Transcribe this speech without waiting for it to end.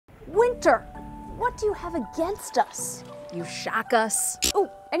Winter, what do you have against us? You shock us.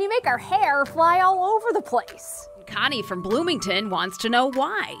 Oh, and you make our hair fly all over the place. Connie from Bloomington wants to know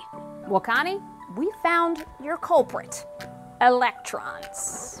why. Well, Connie, we found your culprit.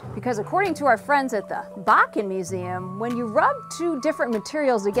 Electrons. Because according to our friends at the Bakken Museum, when you rub two different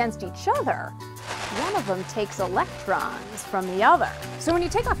materials against each other, one of them takes electrons from the other. So when you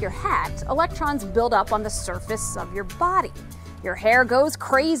take off your hat, electrons build up on the surface of your body. Your hair goes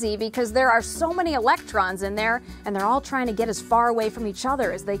crazy because there are so many electrons in there, and they're all trying to get as far away from each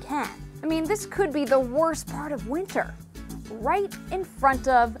other as they can. I mean, this could be the worst part of winter, right in front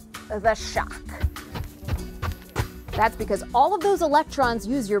of the shock. That's because all of those electrons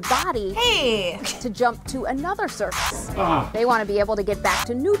use your body to jump to another surface. They want to be able to get back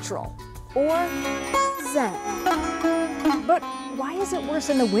to neutral or zen. But why is it worse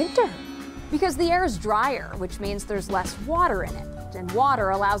in the winter? Because the air is drier, which means there's less water in it. And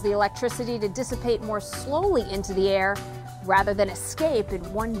water allows the electricity to dissipate more slowly into the air rather than escape in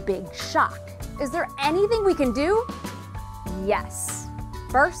one big shock. Is there anything we can do? Yes.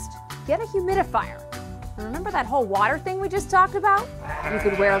 First, get a humidifier. And remember that whole water thing we just talked about? You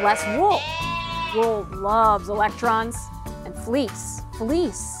could wear less wool. Wool loves electrons. And fleece.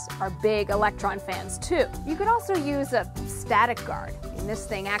 Fleece are big electron fans too. You could also use a static guard. And this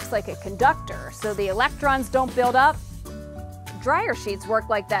thing acts like a conductor, so the electrons don't build up. Dryer sheets work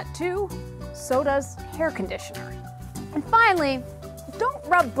like that too. So does hair conditioner. And finally, don't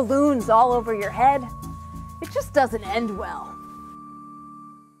rub balloons all over your head. It just doesn't end well.